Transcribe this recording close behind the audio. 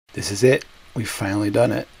This is it. We've finally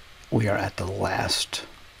done it. We are at the last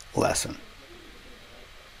lesson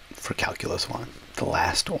for Calculus 1. The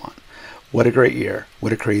last one. What a great year.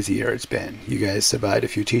 What a crazy year it's been. You guys survived a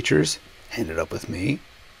few teachers. Ended up with me.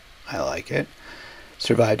 I like it.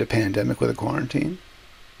 Survived a pandemic with a quarantine.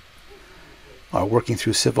 Are working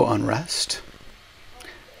through civil unrest.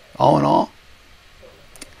 All in all,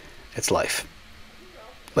 it's life.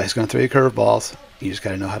 Life's going to throw you curveballs. You just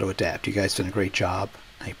got to know how to adapt. You guys done a great job.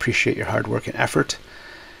 I appreciate your hard work and effort.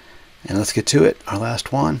 And let's get to it. Our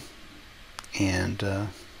last one. And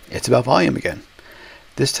it's about volume again.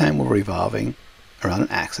 This time we're revolving around an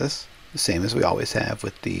axis, the same as we always have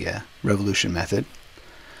with the revolution method.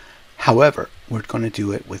 However, we're going to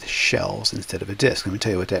do it with shells instead of a disk. Let me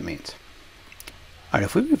tell you what that means. All right,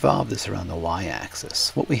 if we revolve this around the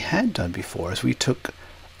y-axis, what we had done before is we took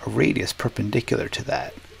a radius perpendicular to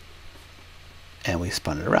that and we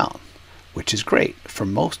spun it around, which is great. For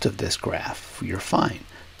most of this graph, you're fine.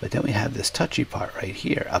 But then we have this touchy part right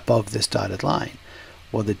here above this dotted line.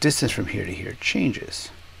 Well, the distance from here to here changes.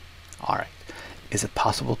 All right. Is it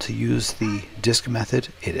possible to use the disk method?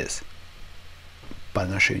 It is. But I'm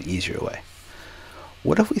going to show you an easier way.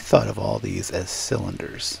 What if we thought of all these as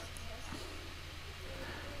cylinders?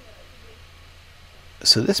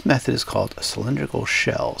 So this method is called cylindrical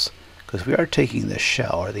shells because we are taking the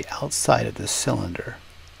shell or the outside of the cylinder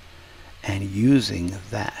and using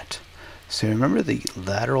that. So remember the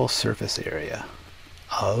lateral surface area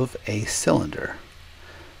of a cylinder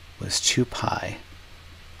was 2 pi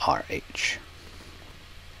RH.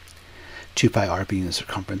 2 pi r being the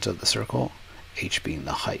circumference of the circle, h being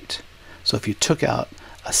the height. So if you took out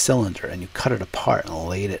a cylinder and you cut it apart and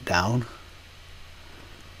laid it down,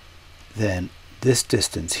 then this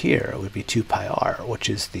distance here would be 2 pi r, which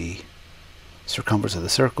is the circumference of the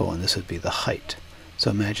circle, and this would be the height. So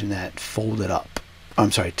imagine that folded up.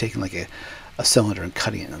 I'm sorry, taking like a cylinder and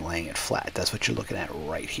cutting it and laying it flat. That's what you're looking at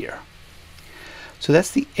right here. So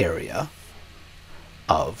that's the area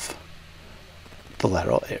of the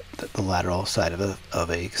lateral side of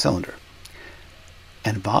a cylinder.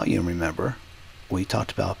 And volume, remember, we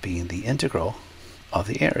talked about being the integral of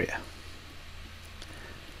the area.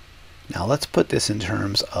 Now let's put this in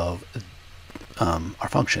terms of our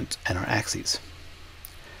functions and our axes.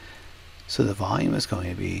 So the volume is going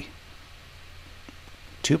to be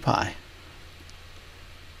 2 pi.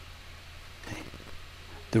 Okay.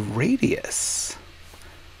 The radius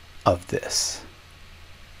of this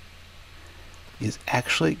is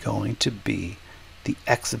actually going to be the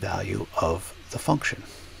x value of the function.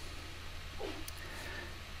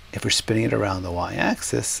 If we're spinning it around the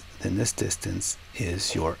y-axis, then this distance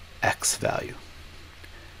is your x value.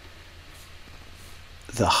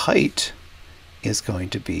 The height is going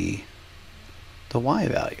to be the y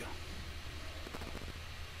value.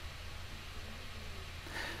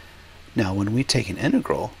 Now when we take an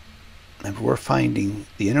integral, remember we're finding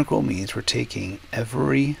the integral means we're taking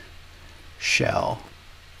every shell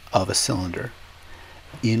of a cylinder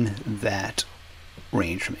in that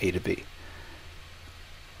range from A to B.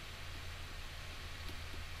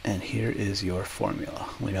 And here is your formula.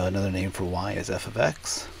 We know another name for y is f of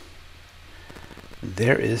x.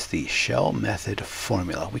 There is the shell method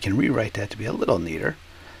formula. We can rewrite that to be a little neater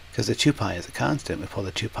because the 2 pi is a constant. We pull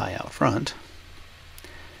the 2 pi out front.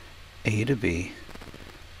 A to B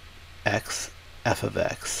x f of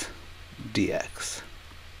x dx.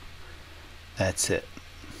 That's it.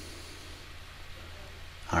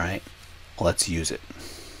 All right, let's use it.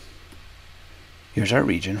 Here's our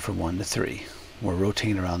region from 1 to 3. We're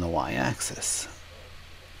rotating around the y-axis.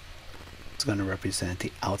 It's going to represent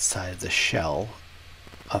the outside of the shell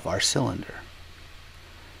of our cylinder.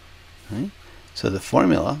 Okay? So the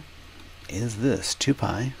formula is this, 2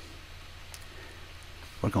 pi.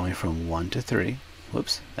 We're going from 1 to 3.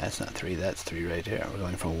 Whoops, that's not 3, that's 3 right there. We're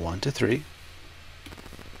going from 1 to 3.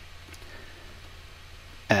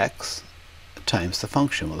 X times the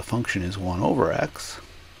function. Well, the function is 1 over x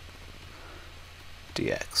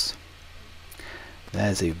dx.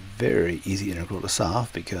 That is a very easy integral to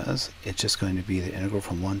solve because it's just going to be the integral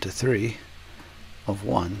from 1 to 3 of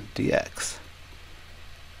 1 dx.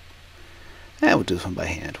 And we'll do this one by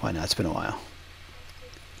hand. Why not? It's been a while.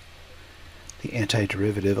 The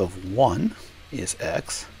antiderivative of 1 is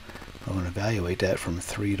x. We're going to evaluate that from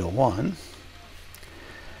 3 to 1.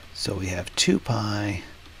 So we have 2 pi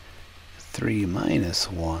 3 minus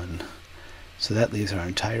 1. So that leaves our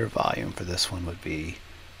entire volume for this one would be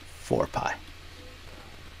 4 pi.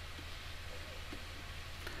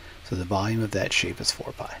 So the volume of that shape is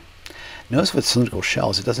 4 pi. Notice with cylindrical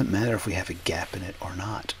shells, it doesn't matter if we have a gap in it or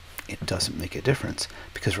not. It doesn't make a difference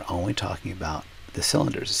because we're only talking about the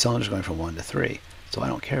cylinders. The cylinder's going from 1 to 3. So I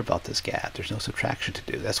don't care about this gap. There's no subtraction to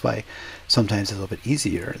do. That's why sometimes it's a little bit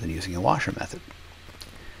easier than using a washer method.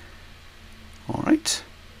 All right.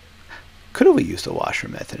 Could have we used a washer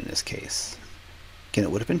method in this case? Again,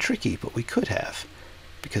 it would have been tricky, but we could have,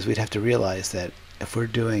 because we'd have to realize that if we're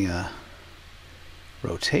doing a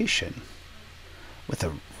rotation with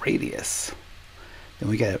a radius, then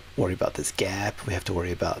we got to worry about this gap. We have to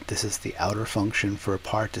worry about, this is the outer function for a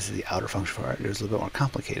part, this is the outer function for a part. It's a little bit more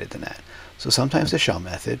complicated than that. So sometimes the shell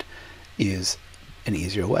method is an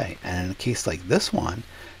easier way. And in a case like this one,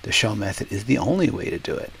 the shell method is the only way to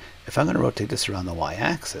do it. If I'm going to rotate this around the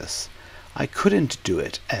y-axis, I couldn't do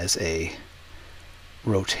it as a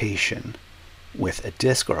rotation with a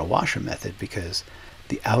disk or a washer method, because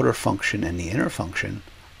the outer function and the inner function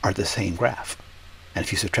are the same graph. And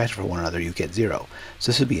if you subtract from one another, you get 0.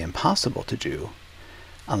 So this would be impossible to do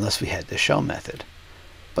unless we had the shell method.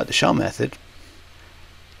 But the shell method,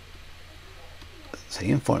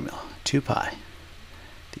 same formula, 2 pi.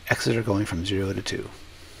 The x's are going from 0 to 2.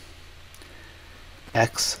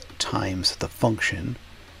 X times the function,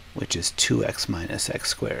 which is 2x minus x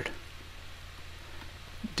squared,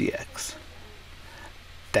 dx.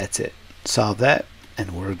 That's it. Solve that,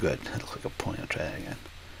 and we're good. That'll click a point. I'll try that again.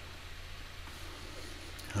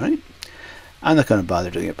 All right. I'm not going to bother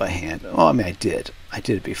doing it by hand. Oh, I mean, I did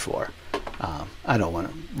it before. I don't want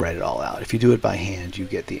to write it all out. If you do it by hand, you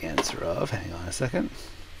get the answer of, hang on a second,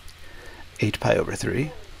 8 pi over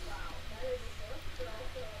 3.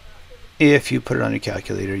 If you put it on your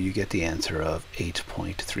calculator, you get the answer of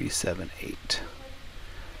 8.378.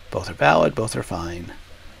 Both are valid, both are fine.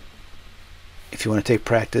 If you want to take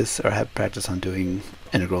practice or have practice on doing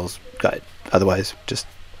integrals, go ahead. Otherwise, just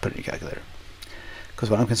put it in your calculator. Because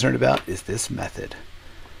what I'm concerned about is this method.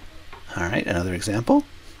 All right, another example.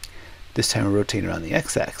 This time we're rotating around the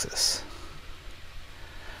x-axis.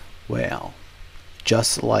 Well,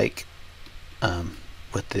 just like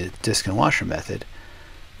with the disk and washer method,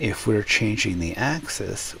 if we're changing the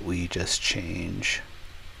axis, we just change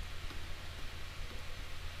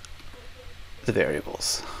the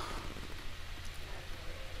variables.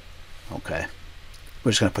 Okay,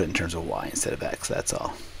 we're just going to put it in terms of y instead of x, that's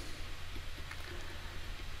all.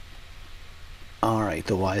 All right,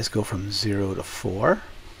 the y's go from 0 to 4.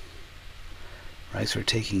 Right, so we're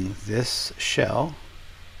taking this shell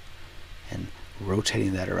and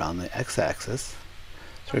rotating that around the x-axis.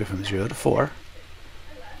 So we go from 0 to 4.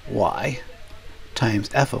 Y times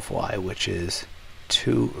f of y, which is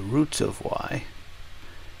 2 roots of y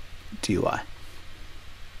dy.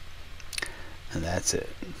 And that's it.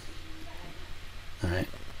 Alright.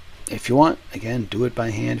 If you want, again, do it by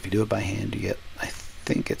hand. If you do it by hand, you get, I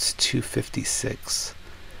think it's 256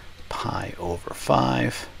 pi over 5.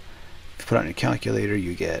 If you put it on your calculator,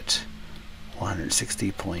 you get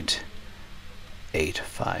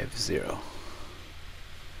 160.850.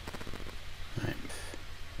 Alright.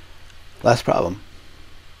 Last problem.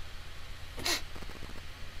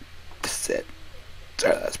 This is it. It's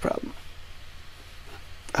our last problem.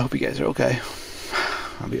 I hope you guys are okay.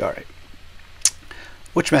 I'll be alright.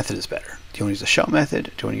 Which method is better? Do you want to use the shell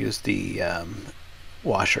method? Do you want to use the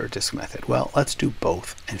washer or disk method? Well, let's do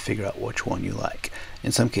both and figure out which one you like.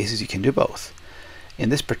 In some cases, you can do both. In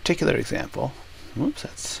this particular example, whoops,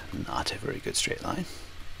 that's not a very good straight line.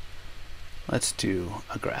 Let's do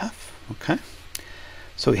a graph, okay?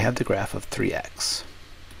 So we have the graph of 3x.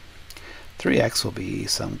 3x will be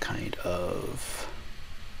some kind of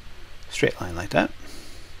straight line like that.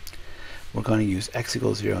 We're going to use x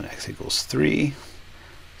equals 0 and x equals 3.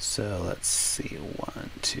 So let's see, 1,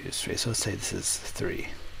 2, 3. So let's say this is 3.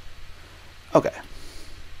 Okay.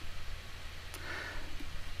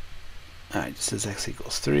 All right, this is x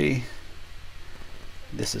equals 3.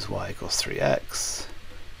 This is y equals 3x.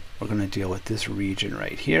 We're going to deal with this region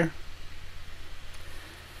right here.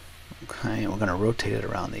 Okay, and we're going to rotate it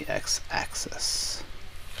around the x-axis.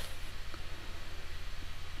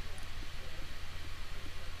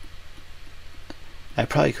 I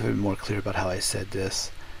probably could have been more clear about how I said this.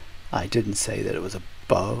 I didn't say that it was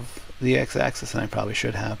above the x-axis, and I probably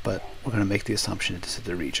should have, but we're going to make the assumption that this is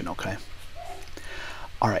the region, okay?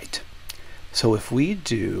 All right. So if we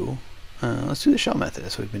do, let's do the shell method.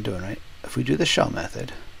 That's what we've been doing, right? If we do the shell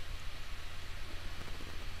method,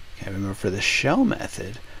 okay, remember for the shell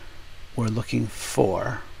method, we're looking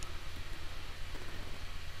for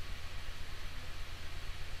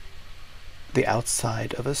the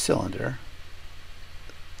outside of a cylinder.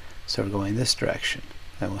 So we're going this direction.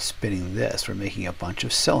 And we're spinning this. We're making a bunch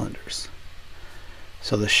of cylinders.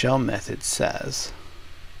 So the shell method says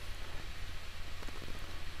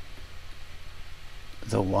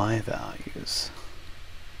the y values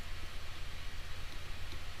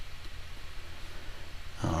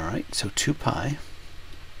So 2 pi.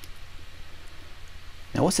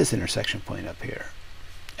 Now what's this intersection point up here?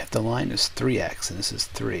 If the line is 3x and this is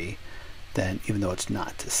 3, then even though it's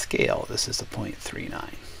not to scale, this is a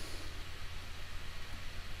 0.39.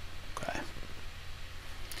 Okay.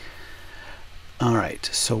 All right,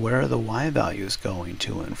 so where are the y values going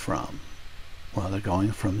to and from? Well, they're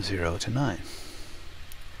going from 0 to 9.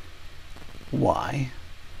 Y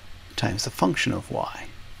times the function of y.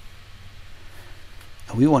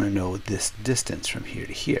 And we want to know this distance from here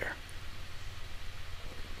to here.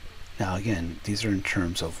 Now again, these are in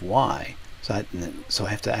terms of y, so I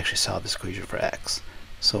have to actually solve this equation for x.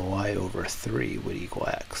 So y over 3 would equal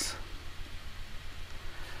x.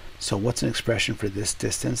 So what's an expression for this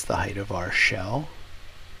distance, the height of our shell?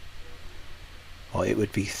 Well, it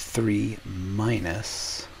would be 3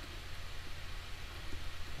 minus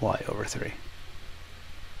y over 3.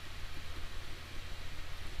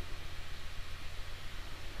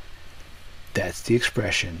 That's the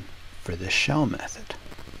expression for the shell method.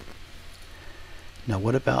 Now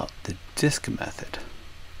what about the disk method?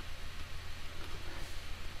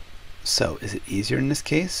 So is it easier in this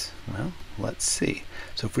case? Well, let's see.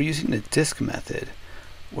 So if we're using the disk method,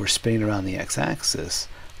 we're spinning around the x-axis.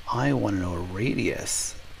 I want to know a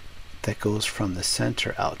radius that goes from the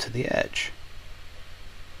center out to the edge.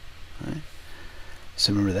 Right?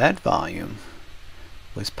 So remember that volume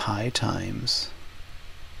was pi times,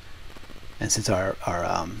 and since our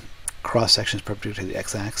cross section is perpendicular to the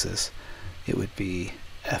x-axis, it would be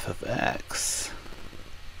f of x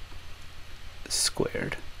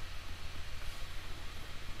squared.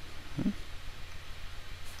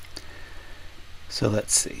 So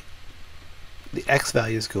let's see. The x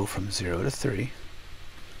values go from 0 to 3.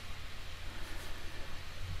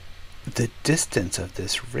 The distance of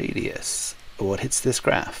this radius, what hits this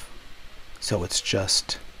graph? So it's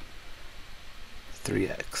just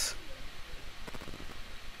 3x.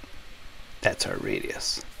 That's our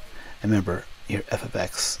radius. And remember, here f of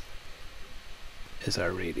x is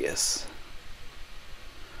our radius.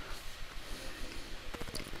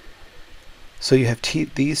 So you have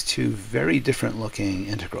these two very different looking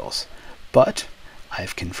integrals, but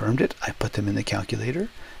I've confirmed it. I put them in the calculator,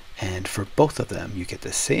 and for both of them you get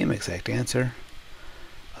the same exact answer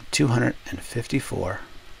of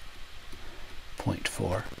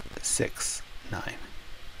 254.469.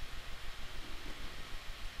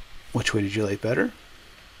 Which way did you like better?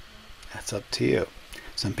 That's up to you.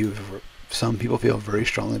 Some people feel very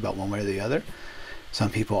strongly about one way or the other.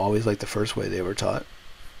 Some people always like the first way they were taught,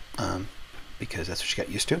 because that's what you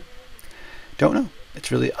got used to. Don't know.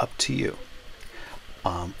 It's really up to you.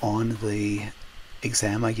 On the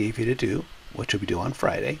exam I gave you to do, which will be due on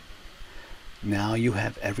Friday, now you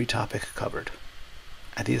have every topic covered.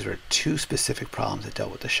 And these are 2 specific problems that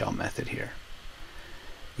dealt with the shell method here.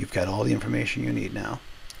 You've got all the information you need now.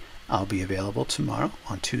 I'll be available tomorrow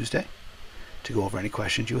on Tuesday to go over any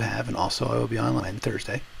questions you have, and also I will be online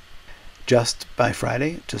Thursday. Just by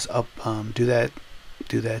Friday, just do that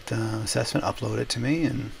assessment, upload it to me,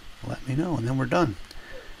 and let me know, and then we're done.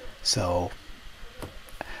 So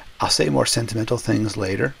I'll say more sentimental things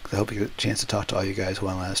later, because I hope you get a chance to talk to all you guys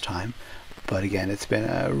one last time. But again, it's been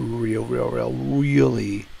a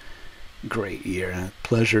really great year, and a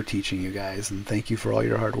pleasure teaching you guys, and thank you for all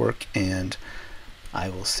your hard work, and I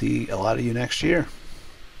will see a lot of you next year.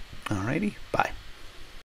 Alrighty, bye.